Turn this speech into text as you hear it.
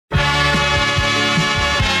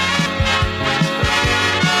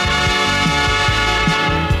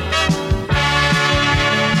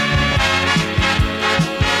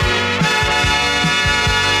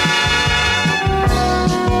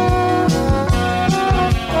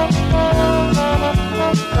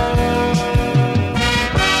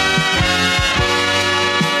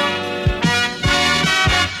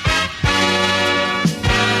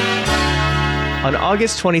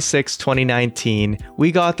August 26, 2019,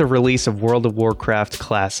 we got the release of World of Warcraft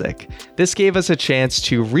Classic. This gave us a chance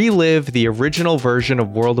to relive the original version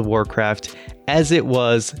of World of Warcraft as it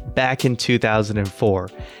was back in 2004.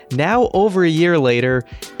 Now, over a year later,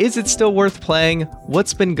 is it still worth playing?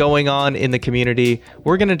 What's been going on in the community?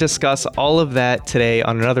 We're going to discuss all of that today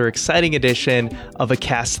on another exciting edition of A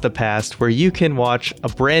Cast of the Past, where you can watch a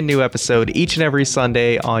brand new episode each and every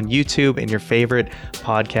Sunday on YouTube and your favorite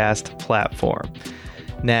podcast platform.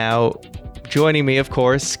 Now, joining me, of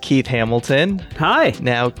course, Keith Hamilton. Hi.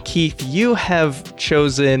 Now, Keith, you have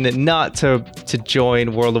chosen not to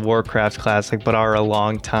join World of Warcraft Classic, but are a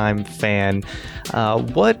longtime fan.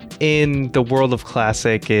 What in the world of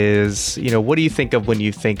Classic is, what do you think of when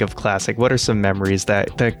you think of Classic? What are some memories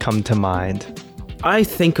that come to mind? I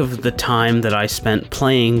think of the time that I spent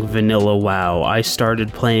playing Vanilla WoW. I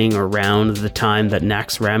started playing around the time that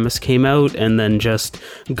Naxxramas came out, and then just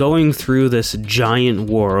going through this giant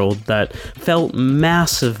world that felt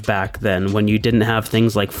massive back then when you didn't have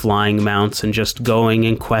things like flying mounts, and just going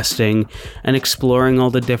and questing and exploring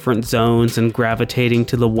all the different zones and gravitating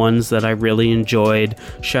to the ones that I really enjoyed.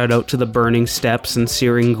 Shout out to the Burning Steppes and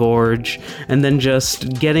Searing Gorge, and then just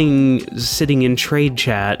sitting in trade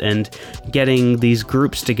chat and getting these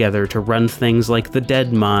groups together to run things like the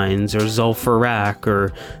Dead Mines or Zul'Farrak,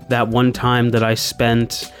 or that one time that I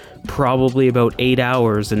spent probably about 8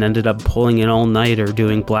 hours and ended up pulling an all-nighter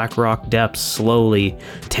doing Blackrock Depths slowly,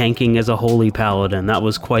 tanking as a holy paladin. That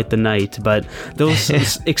was quite the night, but those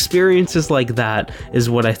experiences like that is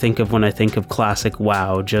what I think of when I think of classic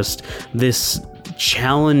WoW. Just this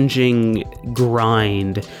challenging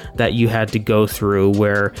grind that you had to go through,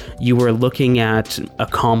 where you were looking at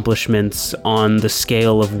accomplishments on the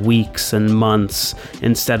scale of weeks and months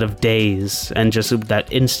instead of days, and just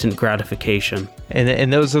that instant gratification.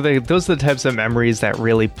 And those are the types of memories that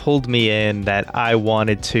really pulled me in, that I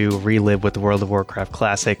wanted to relive with the World of Warcraft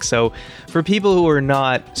Classic. So for people who are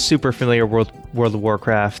not super familiar with World of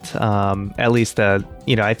Warcraft, at least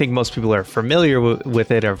I think most people are familiar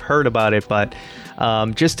with it, have heard about it, but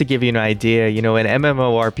just to give you an idea, an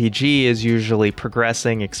MMORPG is usually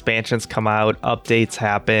progressing, expansions come out, updates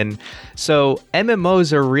happen. So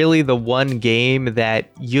MMOs are really the one game that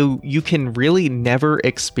you can really never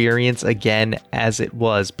experience again as it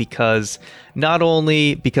was, because not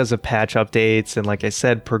only because of patch updates and, like I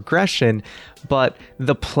said, progression, but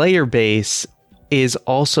the player base is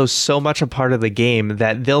also so much a part of the game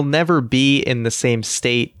that they'll never be in the same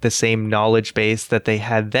state, the same knowledge base that they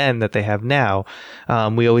had then that they have now.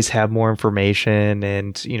 We always have more information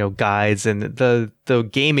and, guides, and the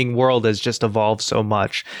gaming world has just evolved so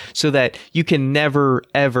much so that you can never,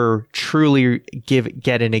 ever truly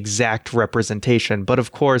get an exact representation. But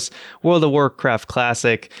of course, World of Warcraft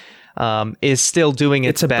Classic is still doing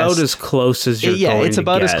its best. It's about as close as you're going to get. Yeah, it's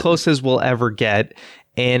about as close as we'll ever get.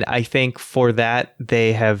 And I think for that,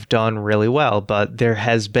 they have done really well. But there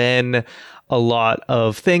has been a lot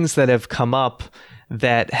of things that have come up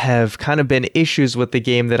that have kind of been issues with the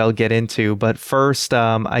game that I'll get into. But first,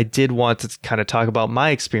 I did want to kind of talk about my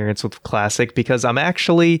experience with Classic, because I'm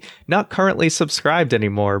actually not currently subscribed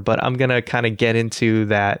anymore, but I'm going to kind of get into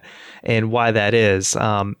that and why that is.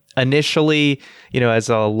 Initially, as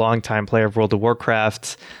a longtime player of World of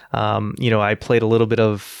Warcraft, I played a little bit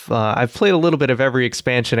of, I've played a little bit of every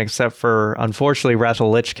expansion except for, unfortunately, Wrath of the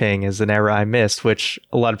Lich King is an era I missed, which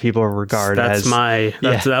a lot of people regard as...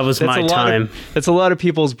 That was my time. It's a lot of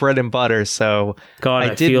people's bread and butter, so God,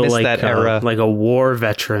 I did miss that era. Like a war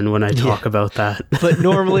veteran when I talk about that. But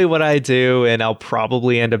normally what I do, and I'll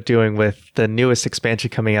probably end up doing with the newest expansion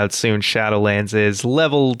coming out soon, Shadowlands, is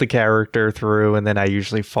level the character through, and then I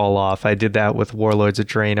usually fall off. I did that with Warlords of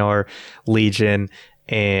Draenor, Legion,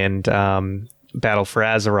 and Battle for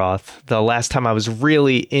Azeroth. The last time I was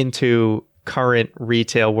really into current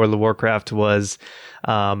retail World of Warcraft was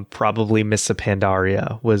probably Mists of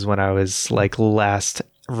Pandaria, was when I was last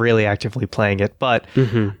really actively playing it. But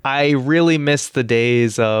I really miss the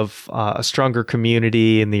days of a stronger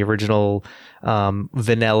community in the original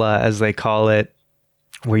vanilla, as they call it,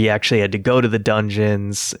 where you actually had to go to the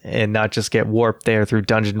dungeons and not just get warped there through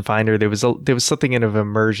Dungeon Finder. There was something of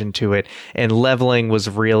immersion to it, and leveling was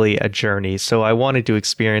really a journey. So I wanted to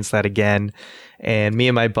experience that again. And me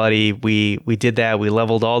and my buddy, we did that. We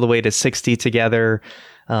leveled all the way to 60 together,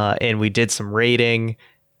 and we did some raiding.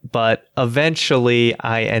 But eventually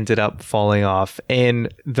I ended up falling off.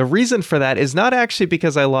 And the reason for that is not actually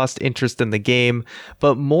because I lost interest in the game,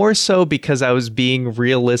 but more so because I was being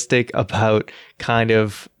realistic about kind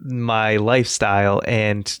of my lifestyle,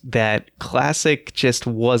 and that Classic just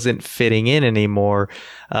wasn't fitting in anymore.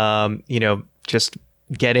 Just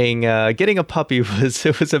getting a puppy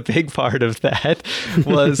was a big part of that.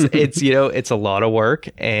 It's a lot of work,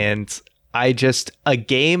 and a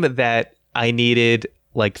game that I needed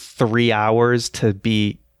like 3 hours to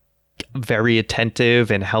be very attentive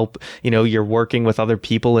and help, you're working with other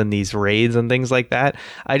people in these raids and things like that.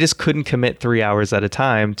 I just couldn't commit 3 hours at a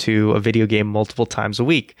time to a video game multiple times a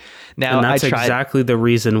week. Now, and that's exactly the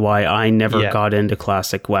reason why I never got into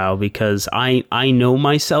Classic WoW, because I know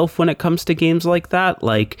myself when it comes to games like that.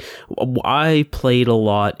 Like, I played a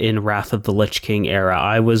lot in Wrath of the Lich King era.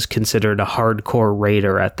 I was considered a hardcore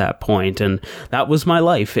raider at that point, and that was my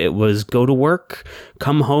life. It was go to work,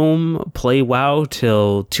 come home, play WoW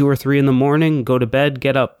till 2 or 3 in the morning, go to bed,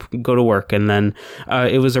 get up, go to work. And then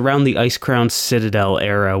it was around the Icecrown Citadel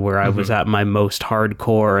era where I was at my most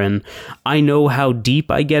hardcore, and I know how deep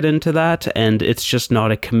I get into that, and it's just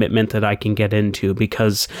not a commitment that I can get into,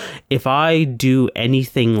 because if I do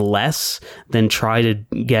anything less than try to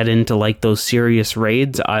get into like those serious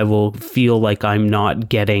raids, I will feel like I'm not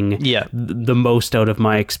getting the most out of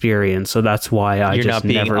my experience. So that's why You're just not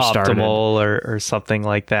being never started. Optimal or something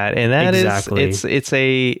like that. And that is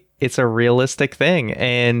it's a realistic thing,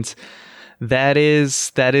 and that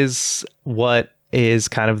is what is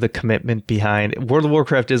kind of the commitment behind World of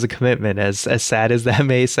Warcraft. Is a commitment, as sad as that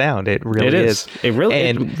may sound. It really is. It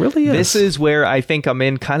really is. This is where I think I'm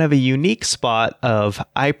in kind of a unique spot of,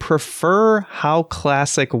 I prefer how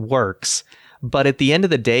Classic works, but at the end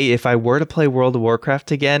of the day, if I were to play World of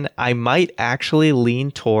Warcraft again, I might actually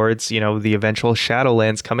lean towards, the eventual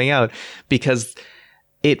Shadowlands coming out, because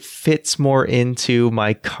it fits more into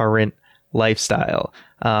my current lifestyle.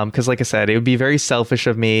 Because like I said, it would be very selfish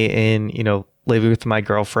of me in, living with my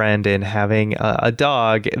girlfriend and having a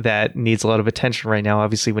dog that needs a lot of attention right now.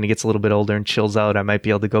 Obviously, when he gets a little bit older and chills out, I might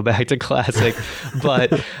be able to go back to Classic.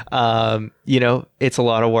 But, it's a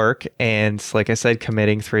lot of work. And like I said,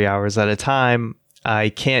 committing 3 hours at a time, I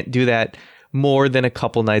can't do that more than a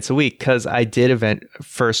couple nights a week, because I did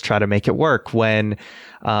first try to make it work when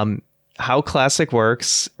how Classic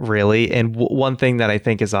works, really. And one thing that I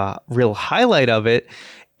think is a real highlight of it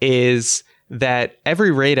is that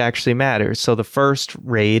every raid actually matters. So the first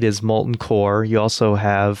raid is Molten Core. You also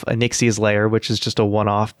have Onyxia's Lair, which is just a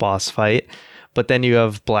one-off boss fight. But then you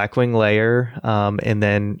have Blackwing Lair, and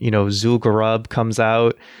then, Zul'Gurub comes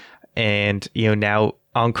out, and, now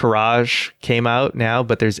Encourage came out now,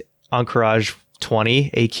 but there's Encourage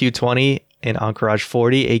 20, AQ 20, and Encourage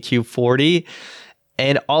 40, AQ 40.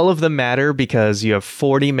 And all of them matter because you have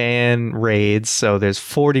 40-man raids, so there's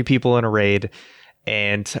 40 people in a raid.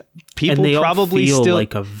 And people they probably all feel still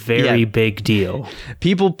like a very big deal.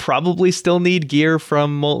 People probably still need gear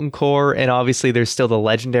from Molten Core, and obviously there's still the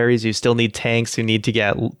legendaries. You still need tanks. You need to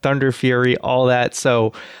get Thunder Fury, all that.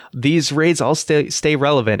 So these raids all stay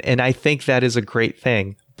relevant, and I think that is a great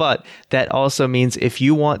thing. But that also means if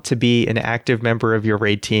you want to be an active member of your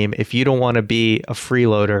raid team, if you don't want to be a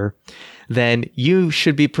freeloader, then you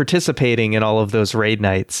should be participating in all of those raid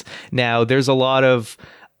nights. Now, there's a lot of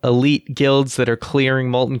elite guilds that are clearing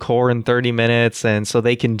Molten Core in 30 minutes, and so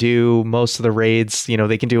they can do most of the raids.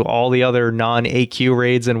 They can do all the other non-AQ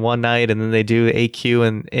raids in one night, and then they do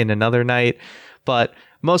AQ in another night. But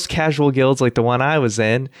most casual guilds, like the one I was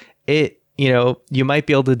in, you might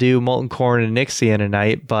be able to do Molten Core and Onyxia in a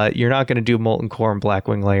night, but you're not going to do Molten Core and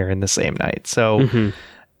Blackwing Lair in the same night. So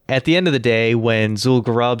at the end of the day, when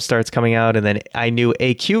Zul'Gurub starts coming out, and then I knew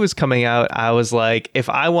AQ was coming out, I was like, if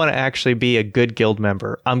I want to actually be a good guild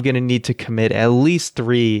member, I'm going to need to commit at least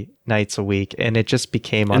 3 nights a week, and it just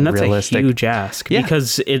became unrealistic. And that's a huge ask,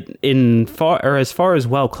 because as far as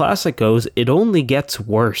WoW Classic goes, it only gets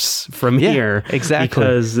worse from here. Exactly.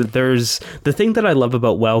 Because there's the thing that I love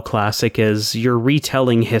about WoW Classic is you're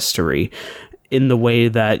retelling history in the way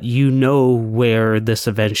that where this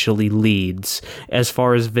eventually leads. As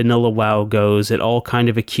far as vanilla WoW goes, it all kind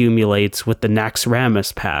of accumulates with the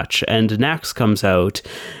Naxxramas patch, and Naxx comes out.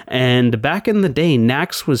 And back in the day,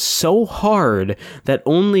 Naxx was so hard that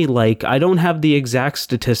only I don't have the exact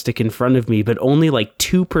statistic in front of me, but only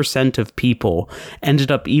 2% of people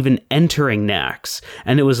ended up even entering Naxx.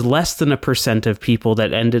 And it was less than 1% of people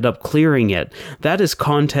that ended up clearing it. That is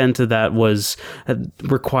content that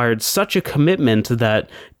required such a commitment that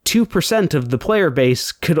 2% of the player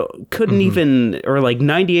base couldn't even, or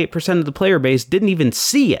 98% of the player base didn't even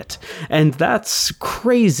see it. And that's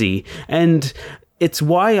crazy. And it's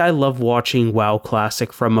why I love watching WoW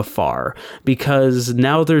Classic from afar, because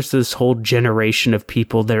now there's this whole generation of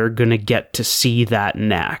people that are going to get to see that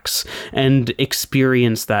Naxx and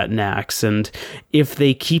experience that Naxx. And if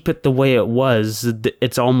they keep it the way it was,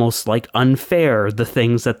 it's almost like unfair, the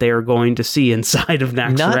things that they are going to see inside of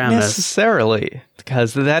Naxxramas. Not necessarily,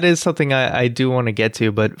 because that is something I do want to get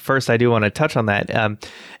to. But first, I do want to touch on that.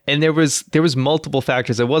 And there was multiple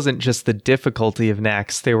factors. It wasn't just the difficulty of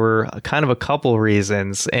Naxx. There were kind of a couple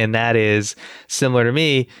reasons, and that is similar to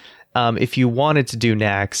me. If you wanted to do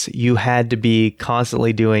Naxx, you had to be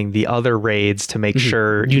constantly doing the other raids to make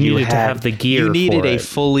sure you needed to have the gear. You needed a it.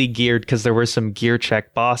 fully geared, because there were some gear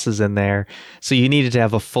check bosses in there. So you needed to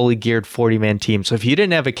have a fully geared 40-man team. So if you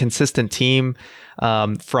didn't have a consistent team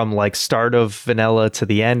from like start of vanilla to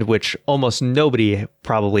the end, which almost nobody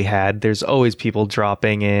probably had, there's always people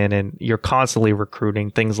dropping in and you're constantly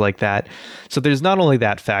recruiting, things like that. So there's not only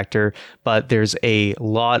that factor, but there's a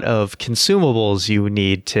lot of consumables you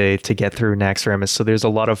need to get through Naxxramas. So there's a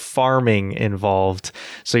lot of farming involved.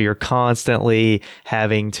 So you're constantly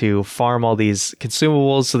having to farm all these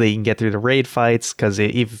consumables so that you can get through the raid fights, because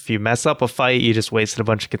if you mess up a fight, you just wasted a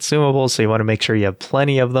bunch of consumables. So you want to make sure you have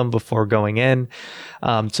plenty of them before going in.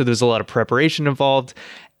 So there's a lot of preparation involved.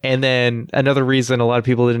 And then another reason a lot of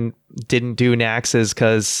people didn't do Naxx is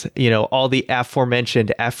because, all the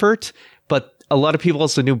aforementioned effort, but a lot of people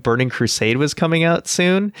also knew Burning Crusade was coming out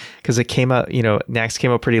soon, because it came out, Naxx came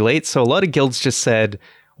out pretty late. So a lot of guilds just said,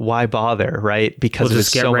 why bother, right? Because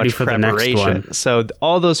there's so much preparation. So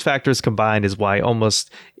all those factors combined is why almost,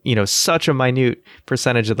 such a minute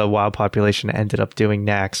percentage of the WoW population ended up doing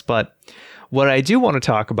Naxx. But what I do want to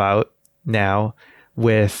talk about now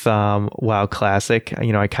with WoW Classic,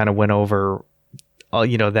 I kind of went over,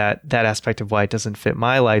 that aspect of why it doesn't fit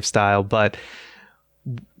my lifestyle, but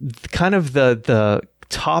kind of the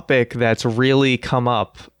topic that's really come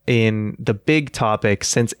up in the big topic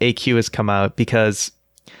since AQ has come out, because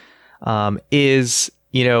is,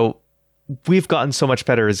 we've gotten so much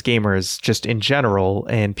better as gamers just in general,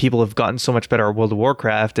 and people have gotten so much better at World of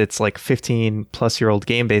Warcraft. It's like 15 plus year old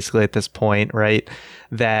game basically at this point, right?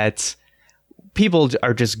 That people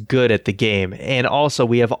are just good at the game. And also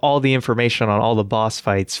we have all the information on all the boss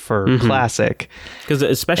fights for Classic. Because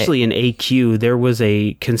especially in AQ, there was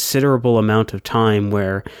a considerable amount of time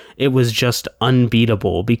where it was just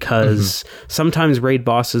unbeatable, because sometimes raid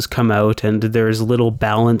bosses come out and there's little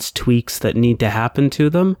balance tweaks that need to happen to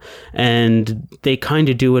them, and they kind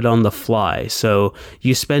of do it on the fly. So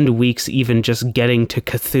you spend weeks even just getting to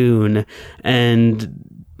Cthulhu, and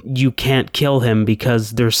you can't kill him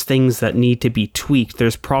because there's things that need to be tweaked.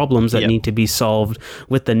 There's problems that need to be solved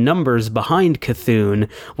with the numbers behind Cthulhu.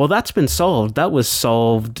 Well, that's been solved. That was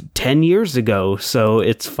solved 10 years ago, so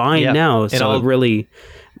it's fine now. So it really...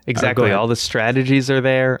 Exactly. All the strategies are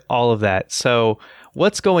there, all of that. So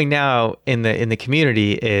what's going now in the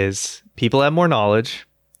community is people have more knowledge.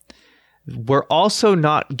 We're also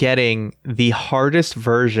not getting the hardest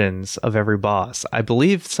versions of every boss. I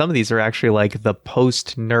believe some of these are actually like the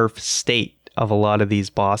post-nerf state of a lot of these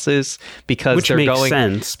bosses, because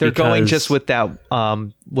they're going just with that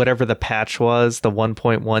whatever the patch was, the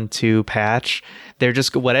 1.12 patch. They're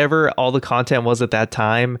just whatever all the content was at that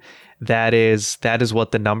time. That is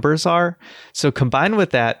what the numbers are. So combined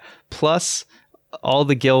with that, plus all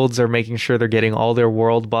the guilds are making sure they're getting all their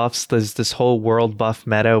world buffs. There's this whole world buff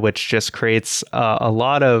meta, which just creates a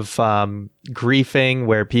lot of griefing,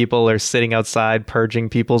 where people are sitting outside purging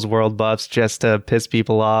people's world buffs just to piss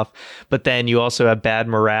people off. But then you also have bad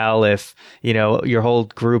morale if, your whole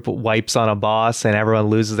group wipes on a boss and everyone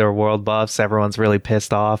loses their world buffs. Everyone's really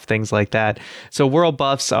pissed off, things like that. So world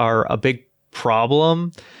buffs are a big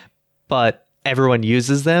problem, but everyone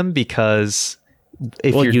uses them because...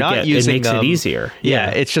 If you're not using them, it makes it easier.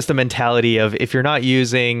 Yeah, it's just a mentality of if you're not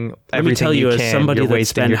using everything you can, as somebody you're that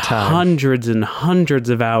wasting spent your time. Hundreds and hundreds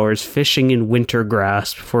of hours fishing in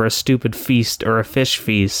Wintergrasp for a stupid feast or a fish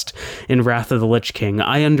feast in Wrath of the Lich King,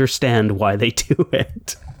 I understand why they do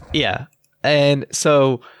it. Yeah, and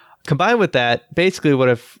so combined with that, basically what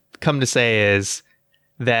I've come to say is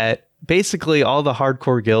that basically all the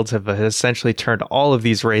hardcore guilds have essentially turned all of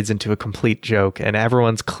these raids into a complete joke, and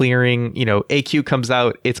everyone's clearing, AQ comes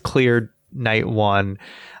out, it's cleared night one,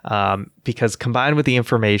 because combined with the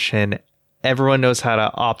information, everyone knows how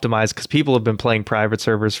to optimize, because people have been playing private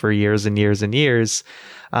servers for years and years and years,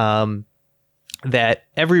 that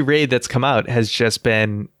every raid that's come out has just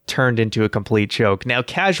been turned into a complete joke. Now,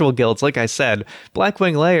 casual guilds, like I said,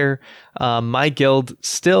 Blackwing Lair, my guild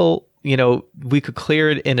still... we could clear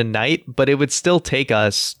it in a night, but it would still take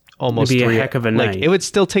us almost a heck of a night. It would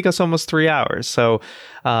still take us almost 3 hours. So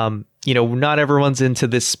not everyone's into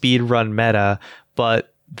this speed run meta, but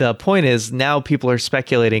the point is now people are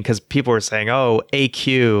speculating because people are saying, oh,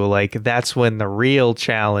 AQ, like that's when the real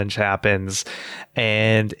challenge happens.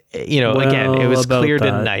 And, again, it was cleared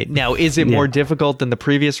at night. Now, is it more difficult than the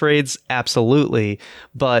previous raids? Absolutely.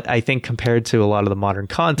 But I think compared to a lot of the modern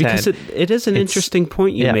content... Because it is an interesting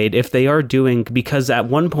point you made. If they are doing... Because at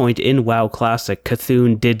one point in WoW Classic,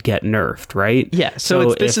 Cthulhu did get nerfed, right? Yeah,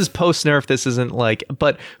 so this is post-nerf. This isn't like...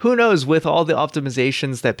 But who knows, with all the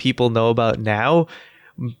optimizations that people know about now...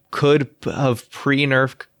 Could have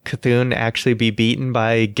pre-nerf Cthulhu actually be beaten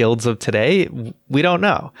by guilds of today? We don't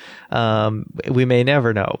know. We may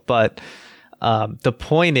never know. But the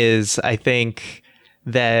point is, I think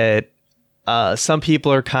that some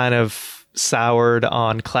people are kind of soured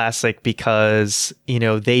on Classic because,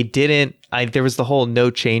 they didn't... there was the whole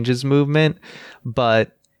no changes movement,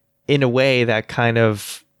 but in a way that kind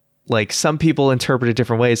of... Like some people interpret it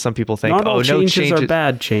different ways. Some people think, no changes are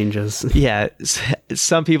bad changes. Yeah.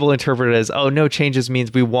 Some people interpret it as, no changes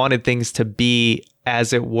means we wanted things to be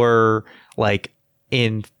as it were, like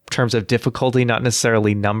in terms of difficulty, not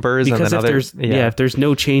necessarily numbers. Because and then if there's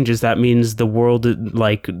no changes, that means the world,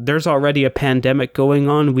 like there's already a pandemic going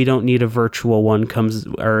on. We don't need a virtual one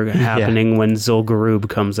happening when Zul'Gurub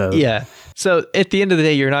comes out. Yeah. So at the end of the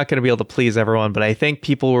day, you're not going to be able to please everyone, but I think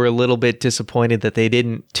people were a little bit disappointed that they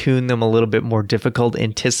didn't tune them a little bit more difficult,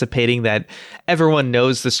 anticipating that everyone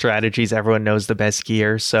knows the strategies, everyone knows the best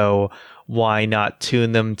gear, so why not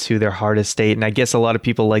tune them to their hardest state? And I guess a lot of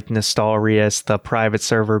people like Nostalrius, the private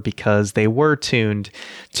server, because they were tuned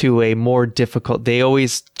to a more difficult, they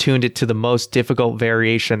always tuned it to the most difficult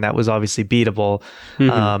variation that was obviously beatable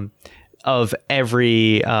of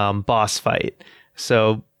every boss fight.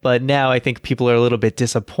 So... But now I think people are a little bit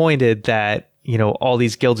disappointed that, all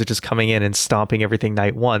these guilds are just coming in and stomping everything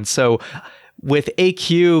night one. So with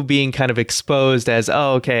AQ being kind of exposed as,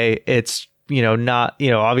 it's, not,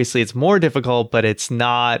 obviously it's more difficult, but it's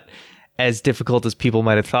not as difficult as people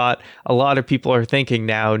might have thought. A lot of people are thinking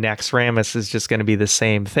now Naxxramas is just going to be the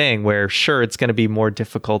same thing where sure, it's going to be more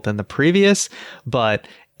difficult than the previous, but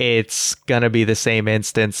it's going to be the same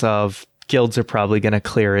instance of guilds are probably going to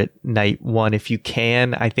clear it night one if you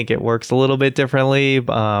can. I think it works a little bit differently.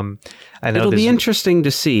 I know it'll be interesting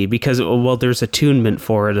to see because there's attunement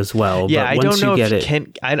for it as well. Yeah, but I don't know if you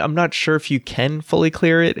can. I'm not sure if you can fully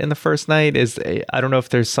clear it in the first night. I don't know if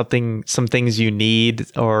there's some things you need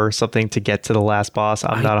or something to get to the last boss.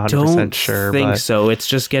 I'm not 100% sure. I don't think so. It's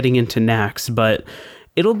just getting into Naxx, but.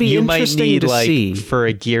 It'll be interesting to see for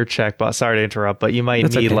a gear check boss. Sorry to interrupt, but you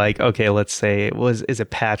might need let's say is it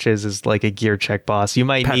Patches is like a gear check boss. You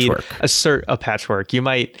might need a patchwork. You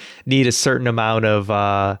might need a certain amount of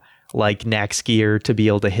Naxx gear to be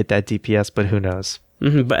able to hit that DPS, but who knows?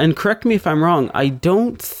 Mm-hmm. And correct me if I'm wrong. I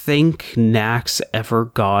don't think Naxx ever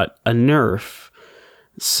got a nerf.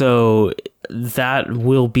 So that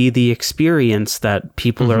will be the experience that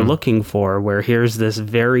people are looking for, where here's this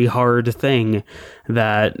very hard thing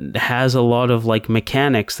that has a lot of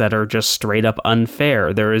mechanics that are just straight up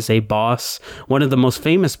unfair. There is a boss, one of the most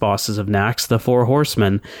famous bosses of Naxx, the Four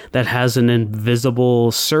Horsemen, that has an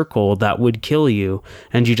invisible circle that would kill you,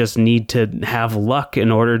 and you just need to have luck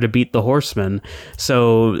in order to beat the Horsemen.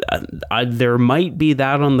 So there might be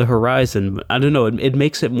that on the horizon. I don't know. It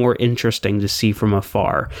makes it more interesting to see from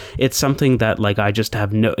afar. It's something that I just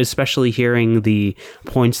have especially hearing the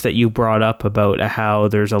points that you brought up about how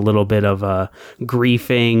there's a little bit of a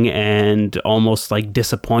griefing and almost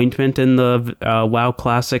disappointment in the WoW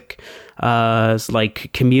Classic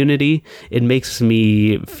community. It makes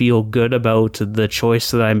me feel good about the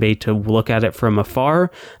choice that I made to look at it from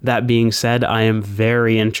afar. That being said, I am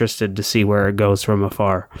very interested to see where it goes from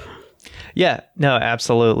afar. Yeah, no,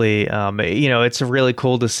 absolutely. It's really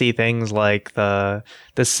cool to see things like the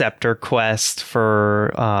Scepter quest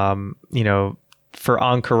for for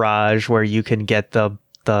Encourage, where you can get the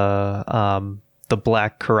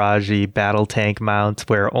Black Karaji battle tank mount,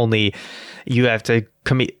 where only you have to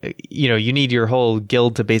you need your whole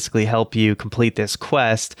guild to basically help you complete this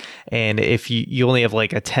quest, and if you only have a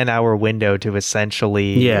 10-hour window to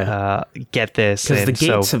essentially get this, because the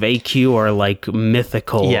gates of AQ are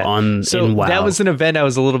mythical in WoW. That was an event I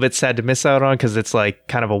was a little bit sad to miss out on, because it's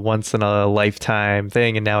kind of a once in a lifetime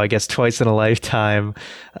thing, and now I guess twice in a lifetime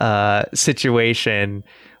situation.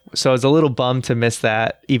 So I was a little bummed to miss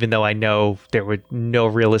that, even though I know there would no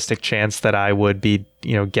realistic chance that I would be,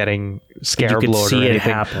 getting Scarab Lord or anything.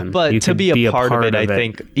 Happen. But to be a part of it, I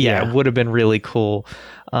think, it would have been really cool.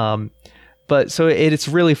 But so it's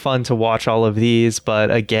really fun to watch all of these.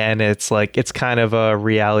 But again, it's kind of a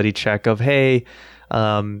reality check of, hey,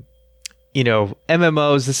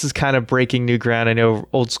 MMOs, this is kind of breaking new ground. I know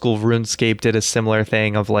old school RuneScape did a similar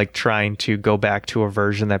thing of like trying to go back to a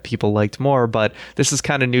version that people liked more, but this is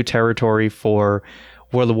kind of new territory for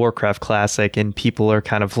World of Warcraft Classic, and people are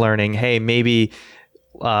kind of learning, hey, maybe,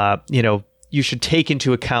 you should take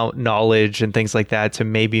into account knowledge and things like that to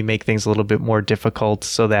maybe make things a little bit more difficult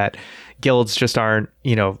so that guilds just aren't,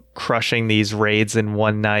 crushing these raids in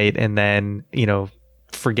one night and then,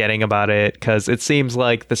 forgetting about it, because it seems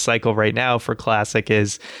like the cycle right now for Classic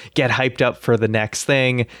is get hyped up for the next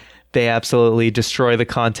thing. They absolutely destroy the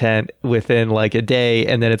content within like a day,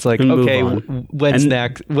 and then it's like, okay,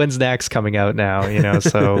 when's next coming out now?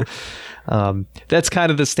 So that's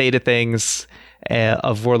kind of the state of things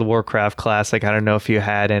of World of Warcraft Classic. I don't know if you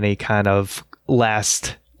had any kind of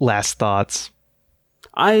last thoughts.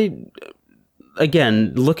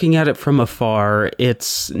 Again, looking at it from afar,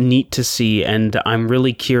 it's neat to see, and I'm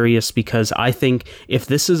really curious because I think if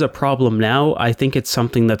this is a problem now, I think it's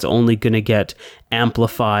something that's only going to get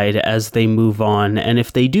amplified as they move on. And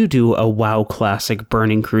if they do a WoW Classic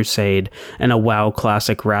Burning Crusade and a WoW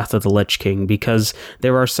Classic Wrath of the Lich King, because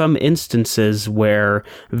there are some instances where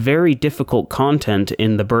very difficult content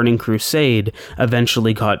in the Burning Crusade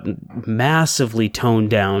eventually got massively toned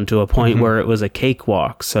down to a point where it was a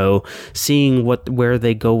cakewalk. So seeing where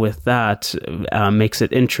they go with that makes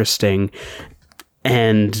it interesting.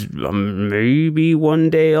 And maybe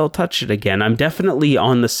one day I'll touch it again. I'm definitely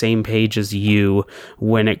on the same page as you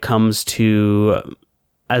when it comes to,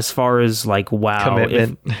 as far as like WoW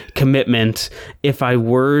commitment. If I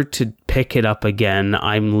were to pick it up again,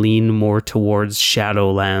 I'm lean more towards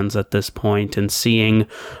Shadowlands at this point and seeing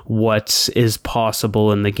what is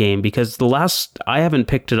possible in the game, because I haven't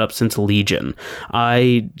picked it up since Legion.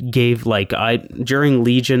 During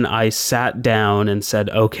Legion, I sat down and said,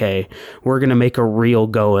 okay, we're going to make a real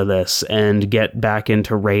go of this and get back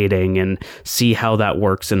into raiding and see how that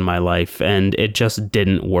works in my life. And it just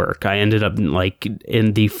didn't work. I ended up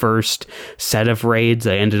in the first set of raids,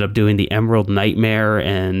 I ended up doing the Emerald Nightmare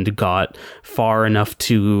and got far enough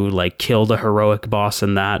to kill the heroic boss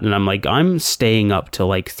in that, and I'm staying up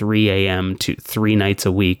till 3 a.m. to 3 nights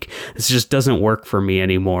a week. This just doesn't work for me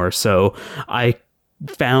anymore. So I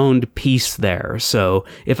found peace there. So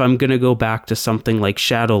if I'm gonna go back to something like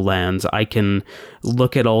Shadowlands, I can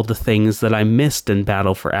look at all the things that I missed in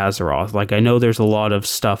Battle for Azeroth. I know there's a lot of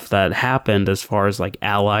stuff that happened as far as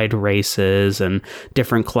allied races and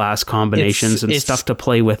different class combinations and stuff to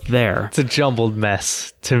play with there. It's a jumbled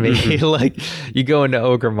mess to me. You go into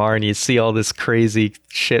Orgrimmar and you see all this crazy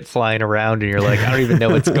shit flying around and you're like, I don't even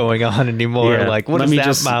know what's going on anymore. Yeah. What is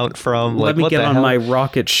that mount from? Let me get on my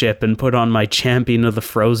rocket ship and put on my Champion of the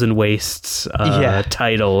Frozen Wastes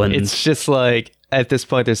title. And it's just at this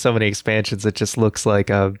point, there's so many expansions, it just looks like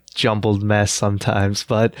a jumbled mess sometimes.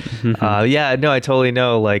 But I totally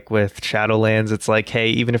know. With Shadowlands, it's hey,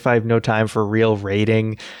 even if I have no time for real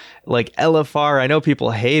raiding, LFR, I know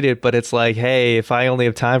people hate it, but it's hey, if I only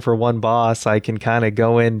have time for one boss, I can kind of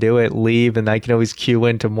go in, do it, leave, and I can always queue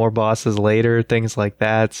into more bosses later, things like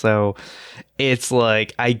that. So it's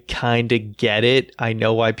I kind of get it. I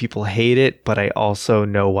know why people hate it, but I also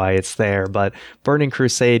know why it's there. But Burning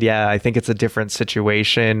Crusade, I think it's a different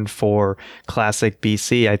situation for Classic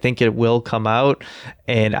BC. I think it will come out,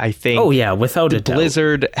 and I think without a doubt,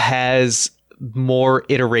 Blizzard has more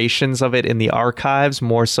iterations of it in the archives,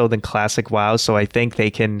 more so than Classic WoW. So I think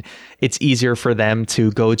it's easier for them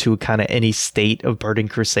to go to kind of any state of Burning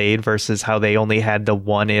Crusade versus how they only had the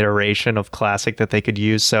one iteration of Classic that they could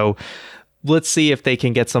use. So let's see if they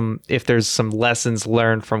can get if there's some lessons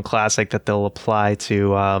learned from Classic that they'll apply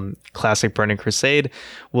to Classic Burning Crusade.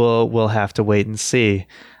 We'll have to wait and see.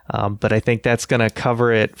 But I think that's going to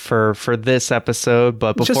cover it for this episode.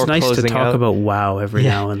 But before closing out, it's just nice to talk out, about WoW every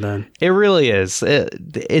now and then. It really is.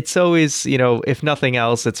 It's always, if nothing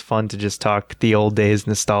else, it's fun to just talk the old days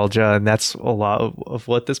nostalgia, and that's a lot of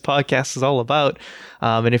what this podcast is all about.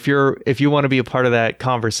 And if you want to be a part of that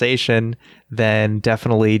conversation, then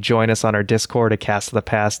definitely join us on our Discord at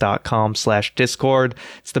castofthepast.com/Discord.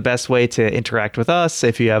 It's the best way to interact with us.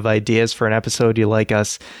 If you have ideas for an episode you'd like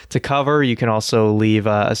us to cover, you can also leave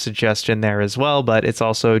a suggestion there as well. But it's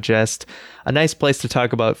also just a nice place to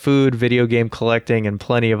talk about food, video game collecting, and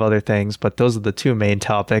plenty of other things. But those are the two main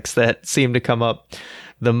topics that seem to come up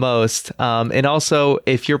the most. And also,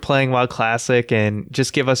 if you're playing WoW Classic, and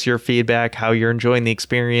just give us your feedback, how you're enjoying the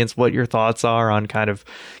experience, what your thoughts are on kind of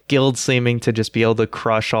guilds seeming to just be able to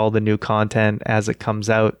crush all the new content as it comes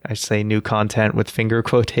out. I say new content with finger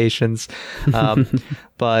quotations.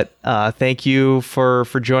 But thank you for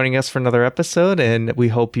joining us for another episode, and we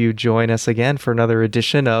hope you join us again for another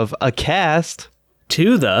edition of A Cast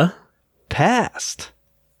to the past.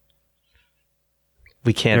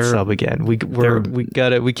 We can't sub again. We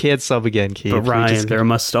can't sub again, Keith. But Ryan, there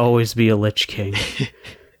must always be a Lich King.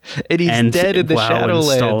 And he's dead in the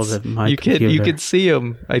Shadowlands. You can see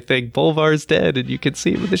him. I think Bolvar's dead, and you can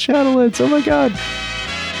see him in the Shadowlands. Oh my god.